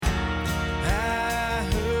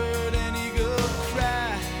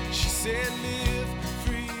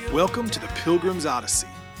Welcome to the Pilgrim's Odyssey,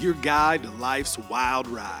 your guide to life's wild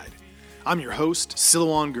ride. I'm your host,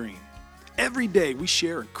 Silouan Green. Every day we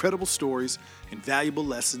share incredible stories and valuable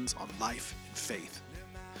lessons on life and faith.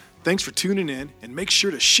 Thanks for tuning in, and make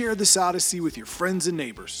sure to share this Odyssey with your friends and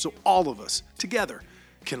neighbors so all of us, together,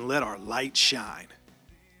 can let our light shine.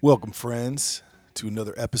 Welcome, friends, to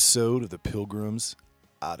another episode of the Pilgrim's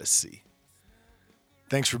Odyssey.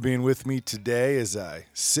 Thanks for being with me today as I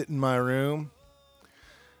sit in my room,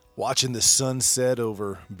 watching the sunset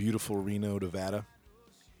over beautiful Reno, Nevada.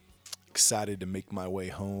 Excited to make my way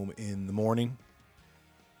home in the morning.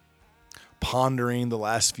 Pondering the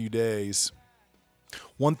last few days.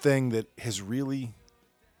 One thing that has really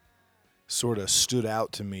sort of stood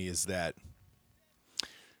out to me is that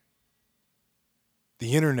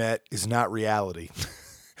the internet is not reality.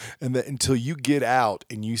 And that until you get out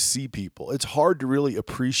and you see people, it's hard to really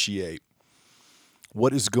appreciate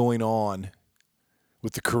what is going on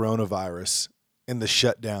with the coronavirus and the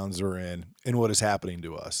shutdowns we're in and what is happening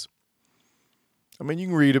to us. I mean, you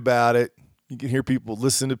can read about it. You can hear people,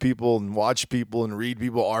 listen to people, and watch people and read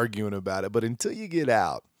people arguing about it. But until you get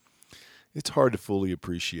out, it's hard to fully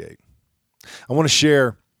appreciate. I want to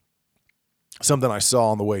share something I saw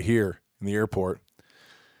on the way here in the airport.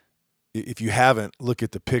 If you haven't, look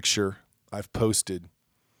at the picture I've posted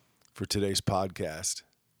for today's podcast.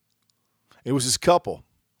 It was this couple,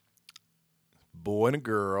 boy and a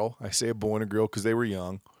girl. I say a boy and a girl because they were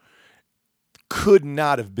young. Could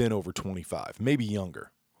not have been over 25, maybe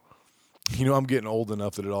younger. You know, I'm getting old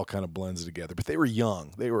enough that it all kind of blends together. But they were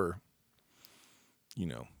young. They were,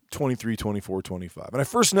 23, 24, 25. And I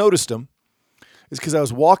first noticed them is because I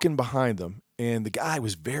was walking behind them, and the guy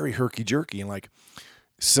was very herky-jerky. And, like,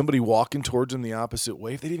 somebody walking towards him the opposite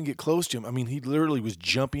way, if they didn't get close to him, I mean, he literally was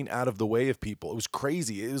jumping out of the way of people. It was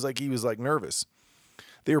crazy. It was like he was, like, nervous.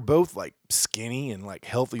 They were both, like, skinny and, like,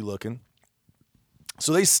 healthy-looking.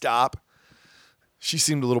 So they stop. She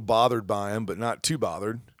seemed a little bothered by him, but not too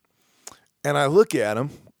bothered. And I look at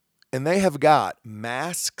them, and they have got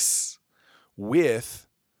masks with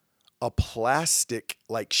a plastic,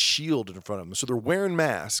 like, shield in front of them. So they're wearing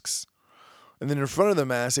masks, and then in front of the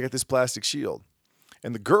mask, they got this plastic shield.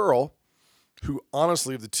 And the girl, who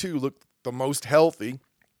honestly of the two looked the most healthy,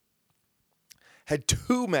 had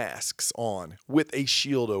two masks on with a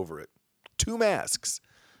shield over it. Two masks.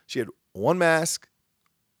 She had one mask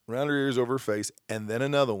around her ears, over her face, and then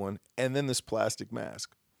another one, and then this plastic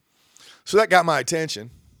mask. So that got my attention.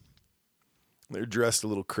 They're dressed a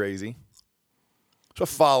little crazy. So I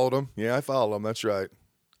followed them. Yeah, I followed them. That's right.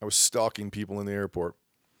 I was stalking people in the airport.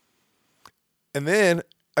 And then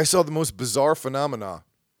I saw the most bizarre phenomena.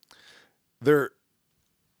 Their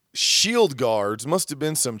shield guards must have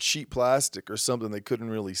been some cheap plastic or something they couldn't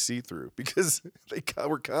really see through, because they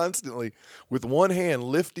were constantly, with one hand,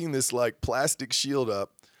 lifting this like plastic shield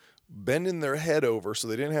up, bending their head over so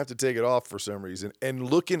they didn't have to take it off for some reason, and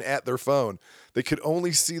looking at their phone. They could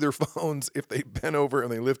only see their phones if they bent over and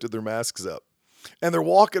they lifted their masks up. And they're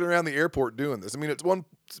walking around the airport doing this. I mean, at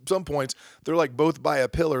some points, they're like both by a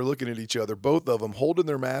pillar looking at each other, both of them holding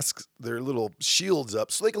their masks, their little shields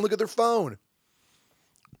up so they can look at their phone.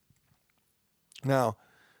 Now,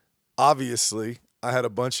 obviously, I had a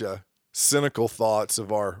bunch of cynical thoughts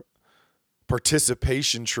of our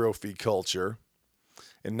participation trophy culture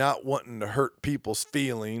and not wanting to hurt people's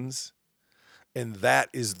feelings. And that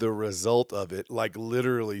is the result of it. Like,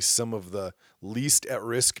 literally some of the least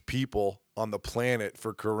at-risk people on the planet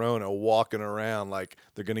for corona walking around like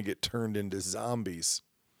they're going to get turned into zombies.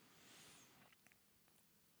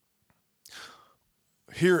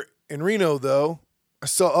 Here in Reno, though, I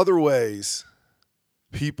saw other ways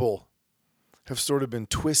people have sort of been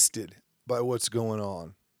twisted by what's going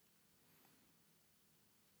on.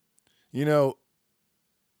 You know,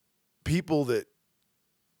 people that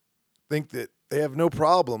think that they have no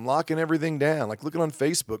problem locking everything down, like looking on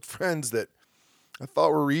Facebook, friends that I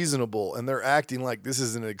thought were reasonable, and they're acting like this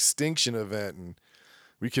is an extinction event and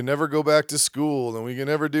we can never go back to school and we can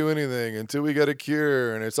never do anything until we get a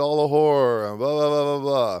cure and it's all a horror and blah, blah, blah, blah,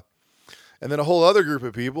 blah. And then a whole other group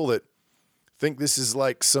of people that think this is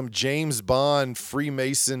like some James Bond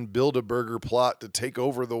Freemason Bilderberger plot to take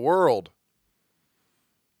over the world.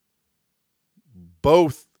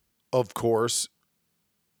 Both, of course,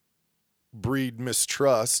 breed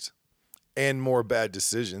mistrust and more bad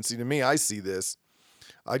decisions. See, to me, I see this.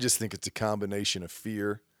 I just think it's a combination of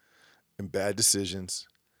fear and bad decisions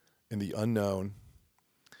and the unknown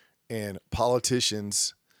and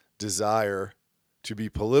politicians' desire to be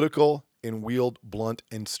political and wield blunt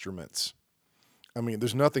instruments. I mean,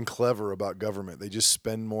 there's nothing clever about government. They just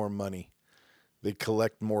spend more money. They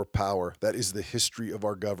collect more power. That is the history of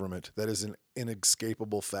our government. That is an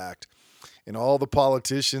inescapable fact. And all the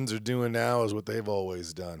politicians are doing now is what they've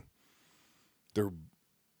always done. They're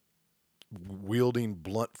wielding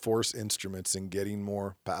blunt force instruments and getting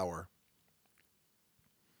more power.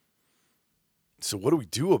 So what do we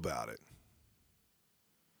do about it?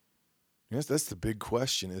 Yes, that's the big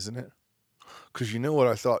question, isn't it? Because you know what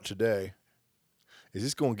I thought today is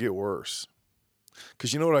it's going to get worse.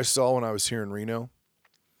 Because you know what I saw when I was here in Reno?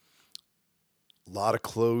 A lot of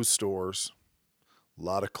closed stores, a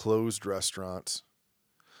lot of closed restaurants,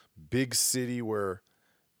 big city where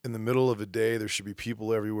in the middle of the day there should be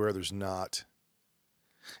people everywhere, there's not.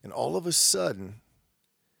 And all of a sudden,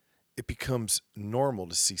 it becomes normal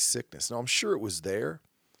to see sickness. Now, I'm sure it was there,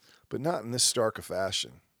 but not in this stark a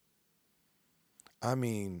fashion. I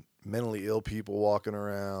mean, mentally ill people walking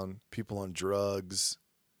around, people on drugs,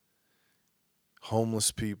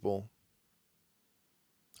 homeless people.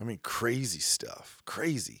 I mean, crazy stuff.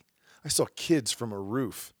 Crazy. I saw kids from a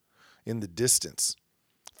roof in the distance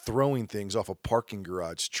throwing things off a parking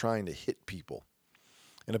garage trying to hit people.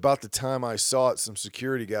 And about the time I saw it, some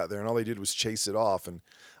security got there and all they did was chase it off. And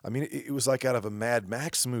I mean, it was like out of a Mad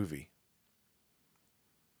Max movie.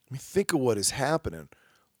 I mean, think of what is happening.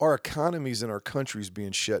 Our economies in our country is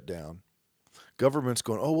being shut down. Government's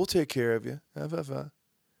going, oh, we'll take care of you.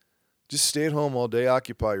 Just stay at home all day,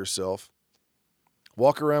 occupy yourself.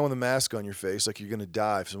 Walk around with a mask on your face like you're going to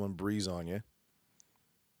die if someone breathes on you.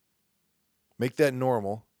 Make that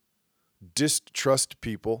normal. Distrust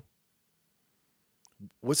people.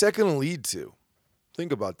 What's that going to lead to?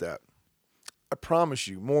 Think about that. I promise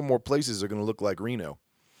you, more and more places are going to look like Reno.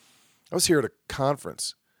 I was here at a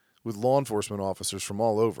conference with law enforcement officers from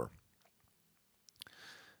all over.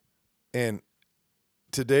 And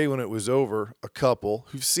today when it was over, a couple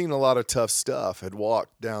who've seen a lot of tough stuff had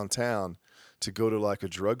walked downtown to go to like a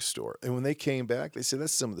drugstore. And when they came back, they said,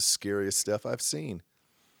 that's some of the scariest stuff I've seen.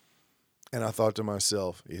 And I thought to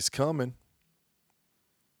myself, it's coming.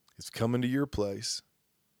 It's coming to your place.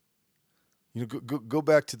 You know, go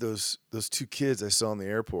back to those two kids I saw in the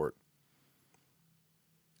airport.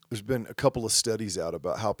 There's been a couple of studies out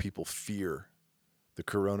about how people fear the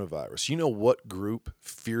coronavirus. You know what group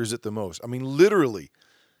fears it the most? I mean, literally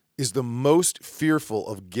is the most fearful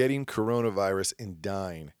of getting coronavirus and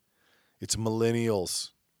dying. It's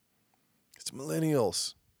millennials. It's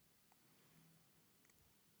millennials.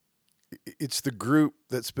 It's the group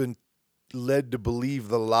that's been led to believe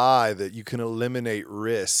the lie that you can eliminate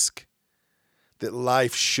risk, that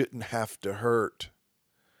life shouldn't have to hurt,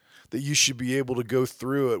 that you should be able to go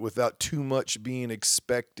through it without too much being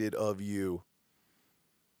expected of you.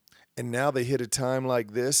 And now they hit a time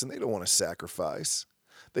like this and they don't want to sacrifice.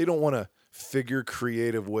 They don't want to figure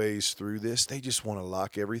creative ways through this. They just want to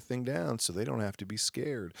lock everything down so they don't have to be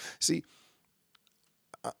scared. See,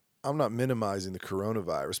 I'm not minimizing the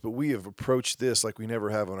coronavirus, but we have approached this like we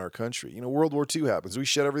never have in our country. You know, World War II happens. Do we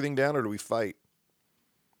shut everything down or do we fight?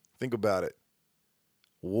 Think about it.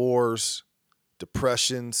 Wars,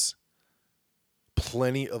 depressions,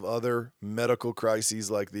 plenty of other medical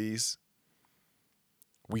crises like these.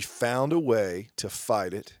 We found a way to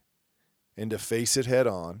fight it and to face it head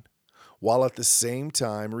on, while at the same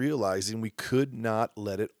time realizing we could not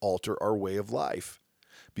let it alter our way of life.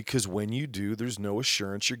 Because when you do, there's no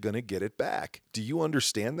assurance you're going to get it back. Do you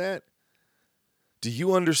understand that? Do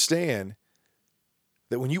you understand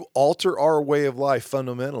that when you alter our way of life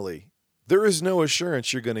fundamentally, there is no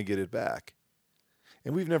assurance you're going to get it back?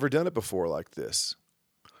 And we've never done it before like this.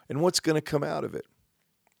 And what's going to come out of it?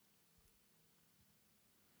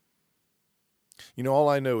 You know, all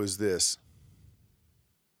I know is this.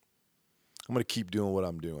 I'm going to keep doing what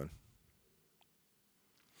I'm doing.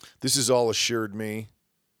 This has all assured me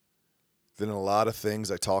that in a lot of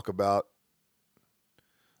things I talk about,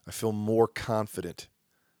 I feel more confident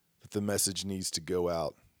that the message needs to go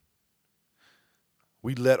out.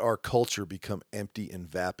 We let our culture become empty and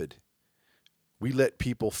vapid. We let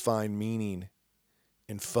people find meaning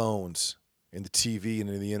in phones, in the TV, and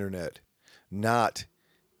in the internet, not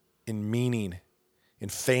in meaning, in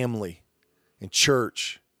family, in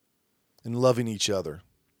church, in loving each other.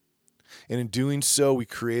 And in doing so, we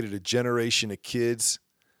created a generation of kids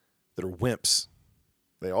that are wimps.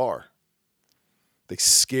 They are. They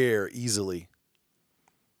scare easily.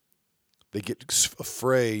 They get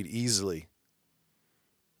afraid easily.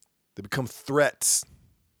 They become threats.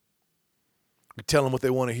 We tell them what they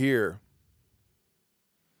want to hear.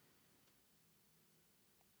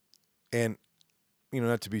 And, you know,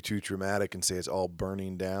 not to be too dramatic and say it's all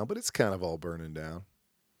burning down, but it's kind of all burning down.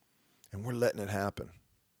 And we're letting it happen.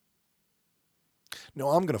 No,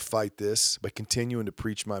 I'm going to fight this by continuing to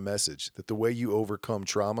preach my message that the way you overcome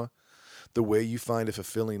trauma, the way you find a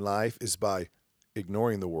fulfilling life is by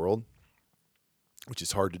ignoring the world, which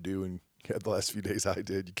is hard to do. And the last few days I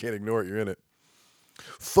did. You can't ignore it. You're in it.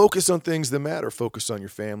 Focus on things that matter. Focus on your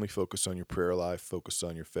family. Focus on your prayer life. Focus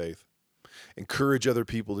on your faith. Encourage other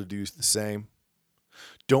people to do the same.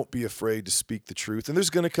 Don't be afraid to speak the truth. And there's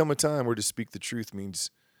going to come a time where to speak the truth means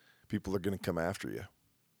people are going to come after you.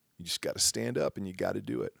 You just got to stand up and you got to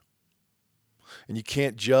do it. And you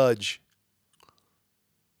can't judge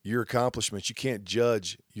your accomplishments. You can't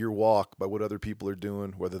judge your walk by what other people are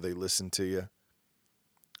doing, whether they listen to you.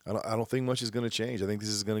 I don't think much is going to change. I think this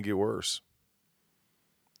is going to get worse.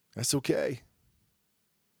 That's okay.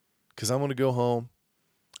 Because I'm going to go home.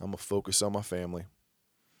 I'm going to focus on my family.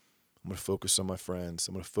 I'm going to focus on my friends.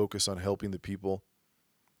 I'm going to focus on helping the people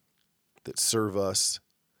that serve us,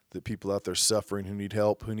 the people out there suffering who need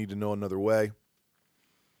help, who need to know another way.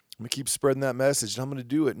 I'm going to keep spreading that message, and I'm going to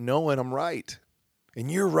do it knowing I'm right. And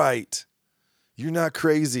you're right. You're not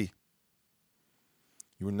crazy.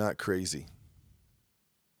 You're not crazy.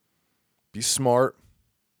 Be smart,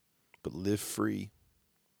 but live free.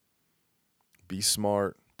 Be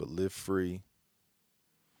smart, but live free.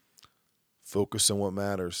 Focus on what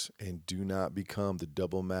matters and do not become the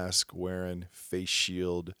double mask wearing, face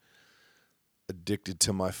shield, addicted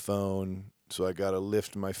to my phone. So I got to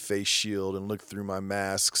lift my face shield and look through my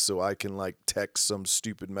mask so I can text some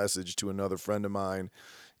stupid message to another friend of mine,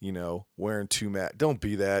 wearing two masks. Don't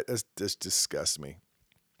be that. That disgusts me.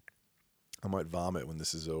 I might vomit when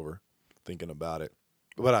this is over thinking about it,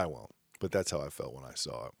 but I won't. But that's how I felt when I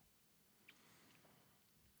saw it.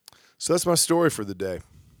 So that's my story for the day.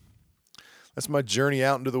 That's my journey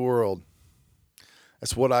out into the world.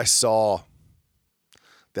 That's what I saw.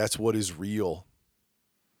 That's what is real.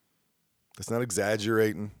 That's not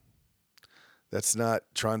exaggerating. That's not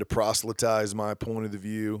trying to proselytize my point of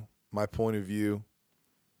view.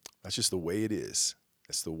 That's just the way it is.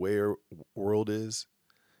 That's the way our world is.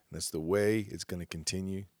 And that's the way it's going to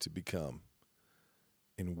continue to become.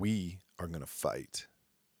 And we are going to fight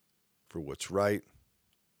for what's right,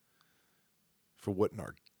 for what in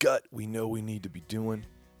our gut we know we need to be doing.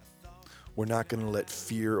 We're not going to let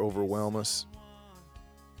fear overwhelm us.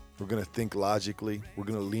 We're going to think logically. We're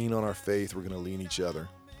going to lean on our faith. We're going to lean each other.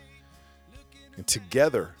 And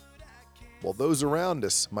together, while those around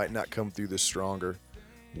us might not come through this stronger,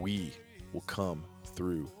 we will come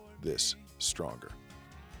through this stronger.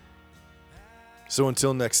 So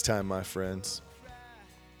until next time, my friends,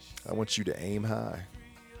 I want you to aim high.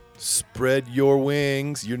 Spread your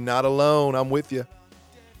wings. You're not alone. I'm with you.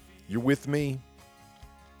 You're with me.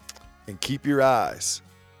 And keep your eyes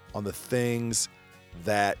on the things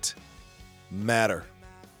that matter.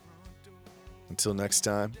 Until next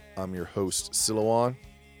time, I'm your host, Silouan.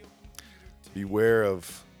 Beware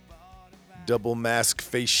of double mask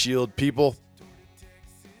face shield people.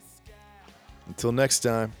 Until next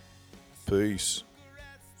time, peace.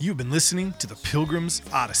 You've been listening to The Pilgrim's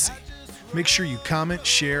Odyssey. Make sure you comment,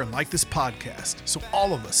 share, and like this podcast so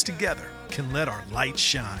all of us together can let our light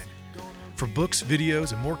shine. For books,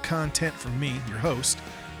 videos, and more content from me, your host,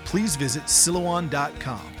 please visit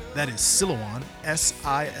Silouan.com. That is Silouan,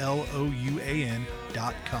 Silouan.com.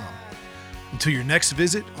 Until your next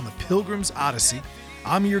visit on The Pilgrim's Odyssey,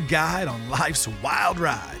 I'm your guide on life's wild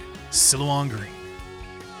ride, Silouan Green.